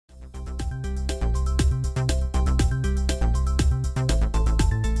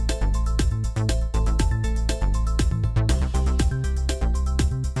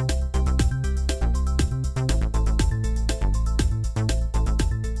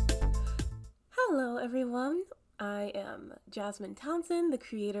I am Jasmine Townsend, the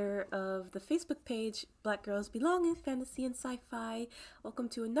creator of the Facebook page Black Girls Belong in Fantasy and Sci-Fi. Welcome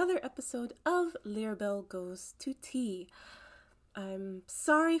to another episode of Lyrabelle Goes to Tea. I'm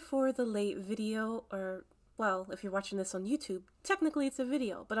sorry for the late video, or, well, if you're watching this on YouTube, technically it's a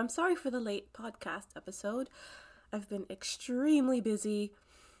video, but I'm sorry for the late podcast episode. I've been extremely busy,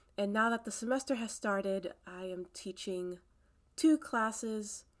 and now that the semester has started, I am teaching 2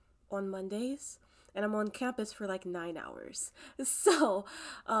 classes on Mondays, and I'm on campus for like 9 hours. So,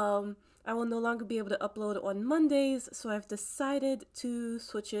 I will no longer be able to upload on Mondays, so I've decided to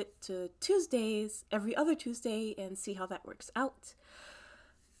switch it to Tuesdays, every other Tuesday, and see how that works out.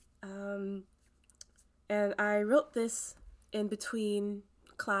 And I wrote this in between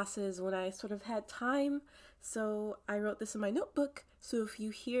classes when I sort of had time, so I wrote this in my notebook, so if you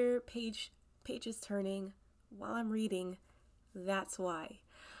hear pages turning while I'm reading, that's why.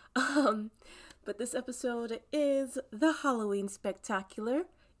 But this episode is the Halloween Spectacular.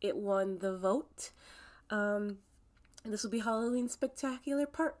 It won the vote. And this will be Halloween Spectacular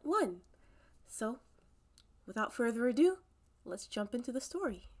Part 1. So, without further ado, let's jump into the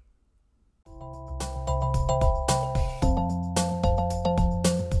story.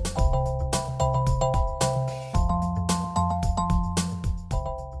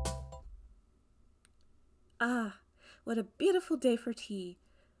 Ah, what a beautiful day for tea.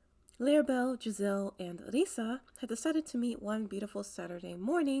 Lyrabelle, Giselle, and Risa had decided to meet one beautiful Saturday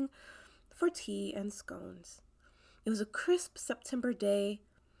morning for tea and scones. It was a crisp September day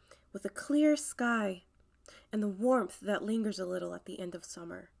with a clear sky and the warmth that lingers a little at the end of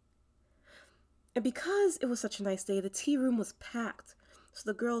summer. And because it was such a nice day, the tea room was packed, so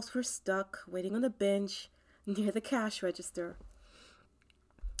the girls were stuck waiting on the bench near the cash register.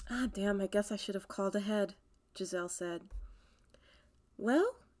 Ah, damn, I guess I should have called ahead, Giselle said.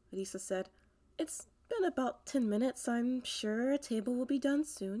 Well, Risa said, it's been about 10 minutes. I'm sure a table will be done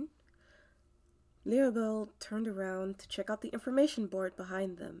soon. Lyrabelle turned around to check out the information board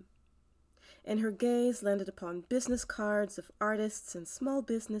behind them, and her gaze landed upon business cards of artists and small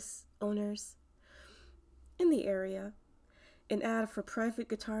business owners in the area, an ad for private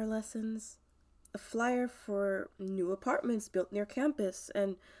guitar lessons, a flyer for new apartments built near campus,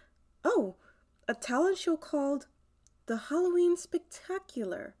 and, oh, a talent show called the Halloween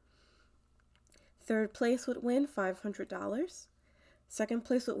Spectacular. 3rd place would win $500. 2nd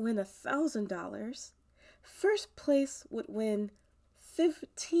place would win $1,000. 1st place would win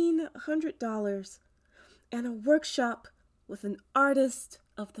 $1,500. And a workshop with an artist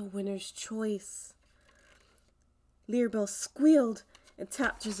of the winner's choice. Lyrabelle squealed and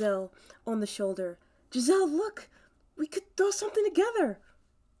tapped Giselle on the shoulder. Giselle, look! We could throw something together!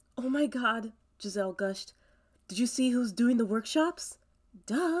 Oh my God, Giselle gushed. Did you see who's doing the workshops?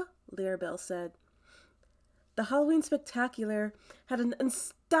 Duh, Lyrabelle said. The Halloween Spectacular had an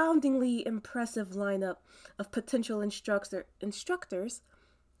astoundingly impressive lineup of potential instructors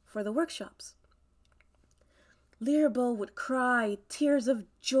for the workshops. Lyrabelle would cry tears of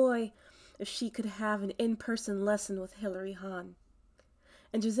joy if she could have an in-person lesson with Hilary Hahn.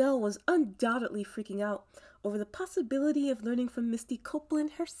 And Giselle was undoubtedly freaking out over the possibility of learning from Misty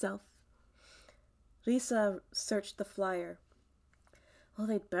Copeland herself. Risa searched the flyer. Well,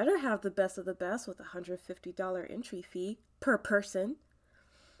 they'd better have the best of the best with a $150 entry fee per person.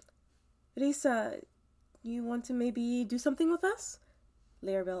 Risa, you want to maybe do something with us?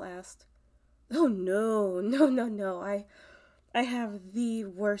 Lyrabelle asked. Oh, no. I have the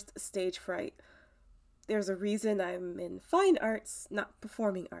worst stage fright. There's a reason I'm in fine arts, not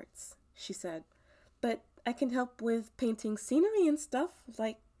performing arts, she said. But I can help with painting scenery and stuff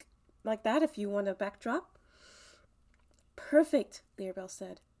like that if you want a backdrop. Perfect, Lyrabelle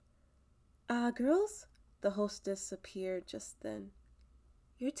said. Girls? The hostess appeared just then.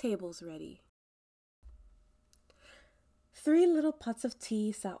 Your table's ready. 3 little pots of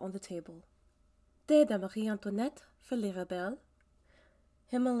tea sat on the table. Thé de Marie Antoinette for Lyrabelle,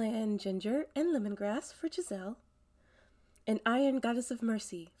 Himalayan ginger and lemongrass for Giselle, and Iron Goddess of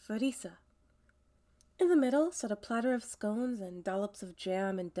Mercy for Risa. In the middle sat a platter of scones and dollops of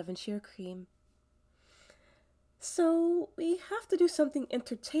jam and Devonshire cream. So, we have to do something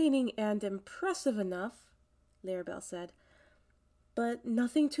entertaining and impressive enough, Lyrabelle said. But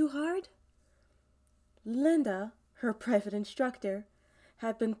nothing too hard? Linda, her private instructor,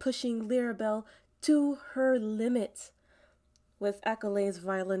 had been pushing Lyrabelle to her limit with Accolades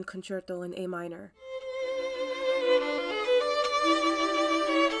Violin Concerto in A minor.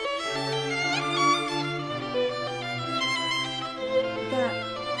 That,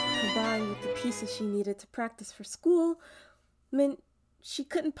 combined with the pieces she needed to practice for school, meant she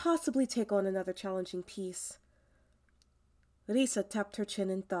couldn't possibly take on another challenging piece. Lisa tapped her chin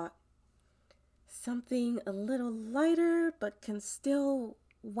in thought. Something a little lighter, but can still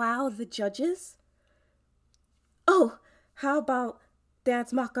wow the judges? Oh, how about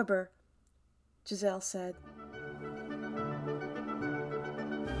Dance Macabre? Giselle said.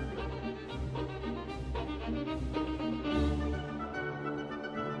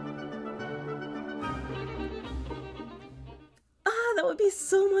 Ah, that would be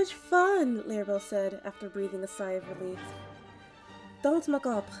so much fun, Lyrabelle said after breathing a sigh of relief. Dance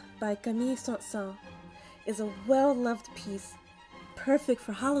Macabre by Camille Saint-Saëns is a well-loved piece, perfect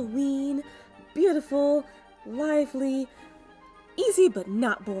for Halloween, beautiful, lively, easy but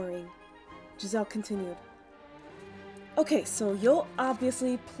not boring. Giselle continued. Okay, so you'll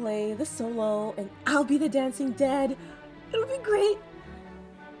obviously play the solo and I'll be the dancing dead. It'll be great.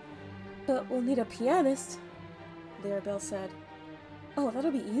 But we'll need a pianist, Lyrabelle said. Oh,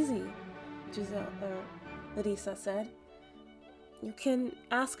 that'll be easy, Larissa said. You can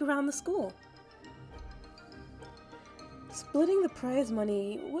ask around the school. Splitting the prize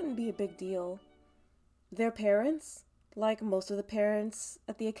money wouldn't be a big deal. Their parents, like most of the parents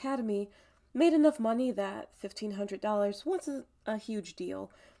at the academy, made enough money that $1,500 wasn't a huge deal.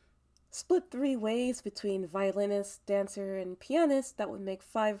 Split 3 ways between violinist, dancer, and pianist, that would make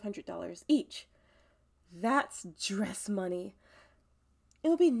 $500 each. That's dress money. It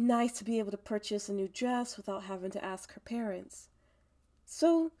would be nice to be able to purchase a new dress without having to ask her parents.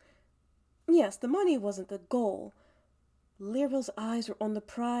 So, yes, the money wasn't the goal. Lyrabelle's eyes were on the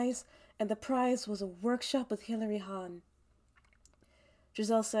prize, and the prize was a workshop with Hilary Hahn.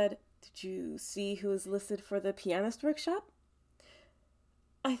 Giselle said, Did you see who is listed for the pianist workshop?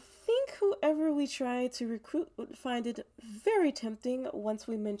 I think whoever we try to recruit would find it very tempting once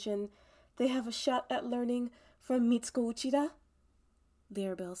we mention they have a shot at learning from Mitsuko Uchida,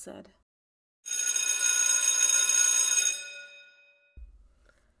 Lyrabelle said.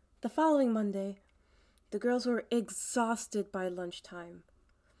 The following Monday, the girls were exhausted by lunchtime.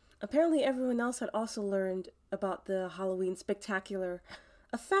 Apparently everyone else had also learned about the Halloween spectacular,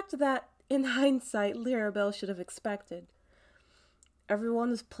 a fact that, in hindsight, Lyrabelle should have expected. Everyone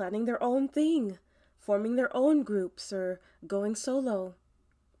was planning their own thing, forming their own groups, or going solo.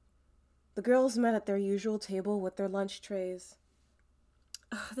 The girls met at their usual table with their lunch trays.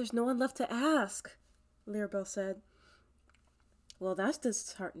 There's no one left to ask, Lyrabelle said. Well, that's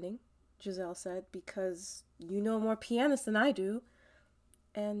disheartening, Giselle said, because you know more pianists than I do.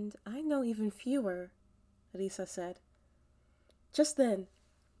 And I know even fewer, Lisa said. Just then,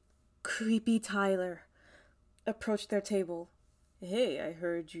 creepy Tyler approached their table. Hey, I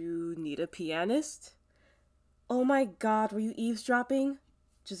heard you need a pianist? Oh my God, were you eavesdropping?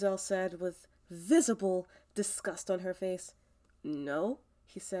 Giselle said with visible disgust on her face. No,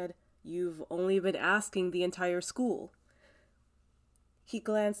 he said. You've only been asking the entire school. He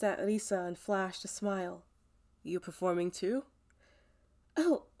glanced at Lisa and flashed a smile. You performing too?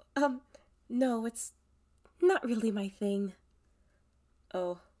 Oh, no, it's not really my thing.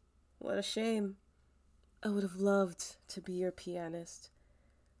 Oh, what a shame. I would have loved to be your pianist.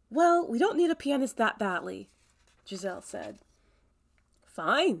 Well, we don't need a pianist that badly, Giselle said.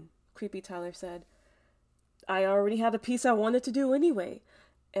 Fine, Creepy Tyler said. I already had a piece I wanted to do anyway,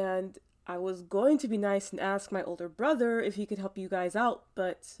 and I was going to be nice and ask my older brother if he could help you guys out,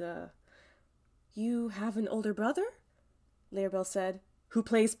 but, You have an older brother? Lyrabelle said. Who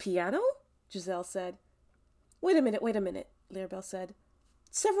plays piano? Giselle said. Wait a minute, Lyrabelle said.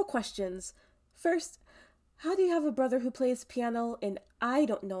 Several questions. First, how do you have a brother who plays piano and I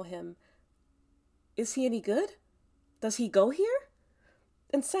don't know him? Is he any good? Does he go here?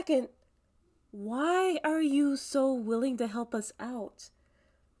 And second, why are you so willing to help us out?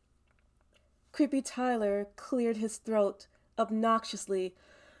 Creepy Tyler cleared his throat obnoxiously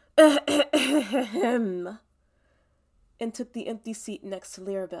and took the empty seat next to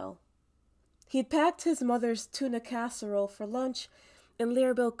Lyrabelle. He'd packed his mother's tuna casserole for lunch, and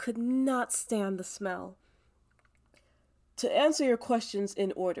Lyrabelle could not stand the smell. To answer your questions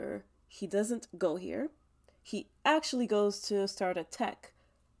in order, he doesn't go here. He actually goes to start a tech,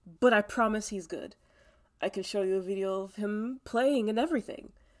 but I promise he's good. I can show you a video of him playing and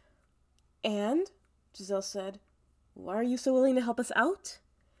everything. And, Giselle said, why are you so willing to help us out?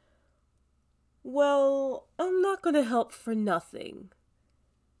 Well, I'm not going to help for nothing,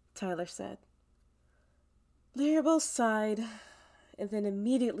 Tyler said. Lyrabelle sighed and then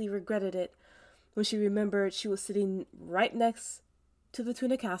immediately regretted it when she remembered she was sitting right next to the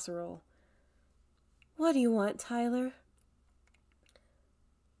tuna casserole. What do you want, Tyler?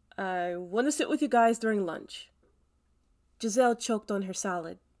 I want to sit with you guys during lunch. Giselle choked on her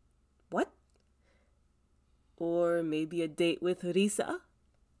salad. What? Or maybe a date with Risa?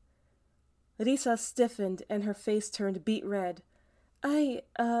 Risa stiffened and her face turned beet red.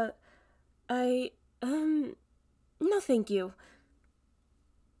 No thank you.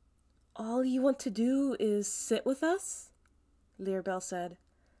 All you want to do is sit with us? Lyrabelle said.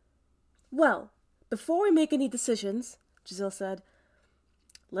 Well, before we make any decisions, Giselle said,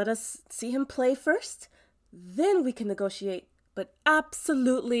 let us see him play first, then we can negotiate, but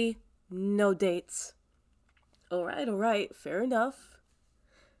absolutely no dates. All right, fair enough.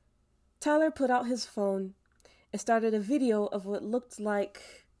 Tyler put out his phone and started a video of what looked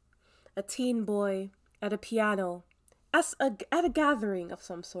like a teen boy at a piano at a gathering of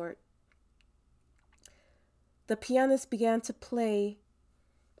some sort. The pianist began to play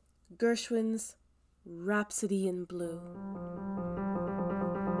Gershwin's Rhapsody in Blue.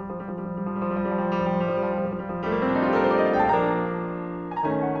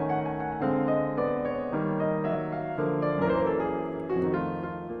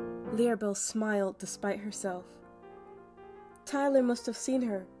 Lyrabelle smiled despite herself. Tyler must have seen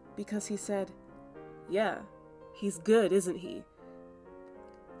her because he said, "Yeah, he's good, isn't he?"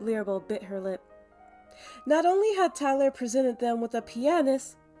 Lyrabelle bit her lip. Not only had Tyler presented them with a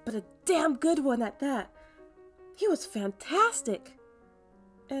pianist, but a damn good one at that. He was fantastic.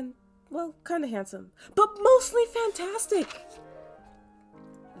 And, well, kind of handsome. But mostly fantastic.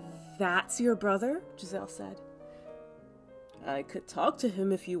 That's your brother? Giselle said. I could talk to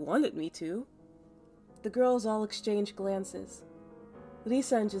him if you wanted me to. The girls all exchanged glances.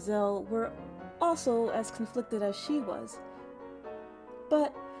 Lisa and Giselle were also as conflicted as she was.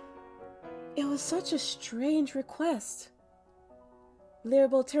 But it was such a strange request.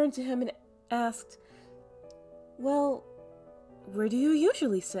 Lyrabelle turned to him and asked, well, where do you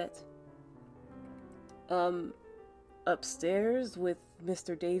usually sit? Upstairs with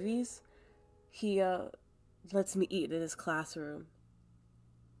Mr. Davies. He, lets me eat in his classroom.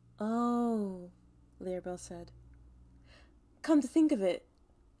 Oh, Lyrabelle said. Come to think of it,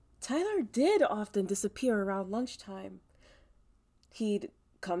 Tyler did often disappear around lunchtime. He'd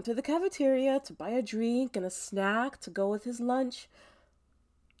come to the cafeteria to buy a drink and a snack to go with his lunch,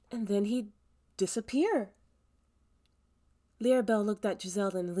 and then he'd disappear. Lyrabelle looked at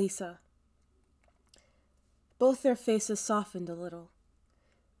Giselle and Lisa. Both their faces softened a little.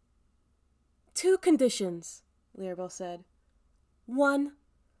 2 conditions, Lyrabelle said. 1,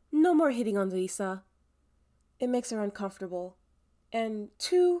 no more hitting on Lisa. It makes her uncomfortable. And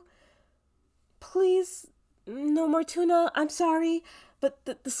 2, please, no more tuna. I'm sorry, but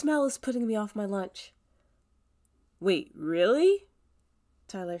the smell is putting me off my lunch. Wait, really?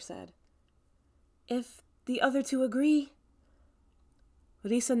 Tyler said. If the other 2 agree.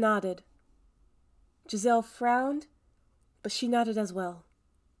 Lisa nodded. Giselle frowned, but she nodded as well.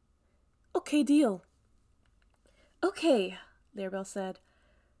 Okay, deal. Okay, Lyrabelle said.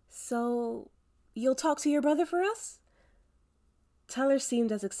 So, you'll talk to your brother for us? Tyler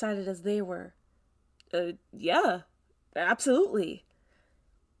seemed as excited as they were. Yeah, absolutely.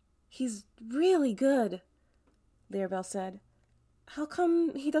 He's really good, Lyrabelle said. How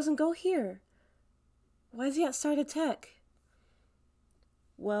come he doesn't go here? Why is he at Started Tech?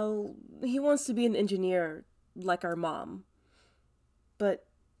 Well, he wants to be an engineer, like our mom. But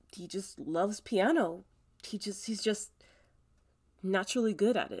he just loves piano. He's just naturally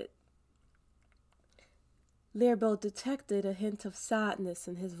good at it. Lyrabelle detected a hint of sadness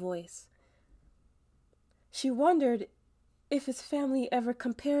in his voice. She wondered if his family ever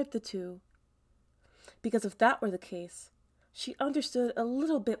compared the 2. Because if that were the case, she understood a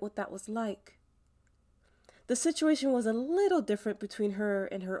little bit what that was like. The situation was a little different between her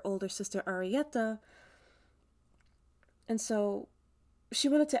and her older sister Arietta, and so she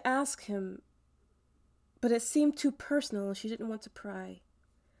wanted to ask him, but it seemed too personal and she didn't want to pry.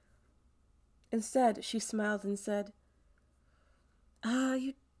 Instead, she smiled and said,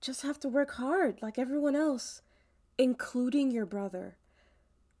 you just have to work hard like everyone else, including your brother.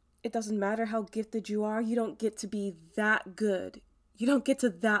 It doesn't matter how gifted you are, you don't get to be that good. You don't get to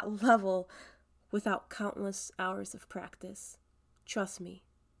that level without countless hours of practice. Trust me.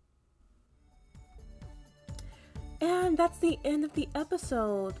 And that's the end of the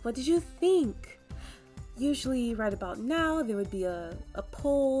episode. What did you think? Usually right about now there would be a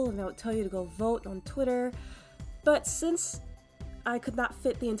poll and I would tell you to go vote on Twitter. But since I could not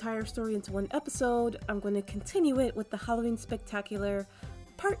fit the entire story into one episode, I'm going to continue it with the Halloween Spectacular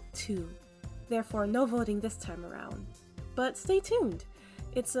Part 2. Therefore, no voting this time around. But stay tuned.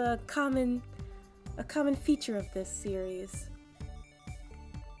 It's a common feature of this series.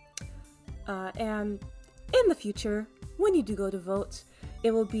 And in the future, when you do go to vote,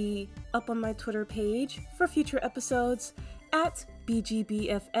 it will be up on my Twitter page for future episodes at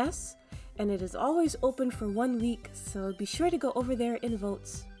BGBFS, and it is always open for 1 week, so be sure to go over there and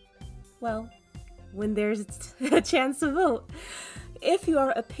vote. Well, when there's a chance to vote. If you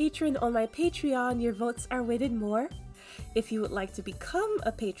are a patron on my Patreon, your votes are weighted more. If you would like to become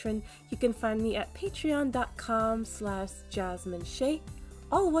a patron, you can find me at patreon.com/JasmineShea,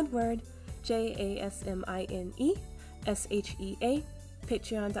 all one word, JasmineShea,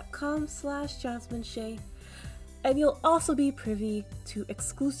 patreon.com/JasmineShea. And you'll also be privy to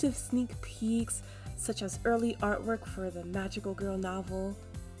exclusive sneak peeks, such as early artwork for the Magical Girl novel.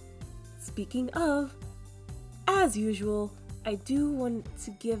 Speaking of, as usual, I do want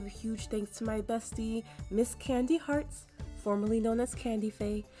to give a huge thanks to my bestie, Miss Candy Hearts, formerly known as Candy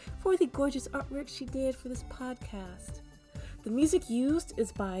Faye, for the gorgeous artwork she did for this podcast. The music used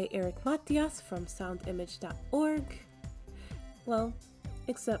is by Eric Matias from soundimage.org. Well,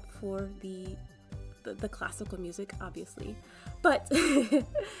 except for the classical music, obviously. But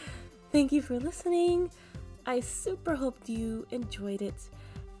thank you for listening. I super hoped you enjoyed it,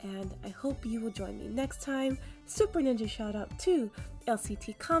 and I hope you will join me next time. Super Ninja shout out to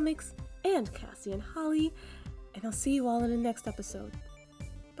LCT-Comics and Casian Holly, and I'll see you all in the next episode.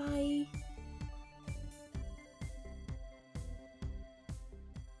 Bye!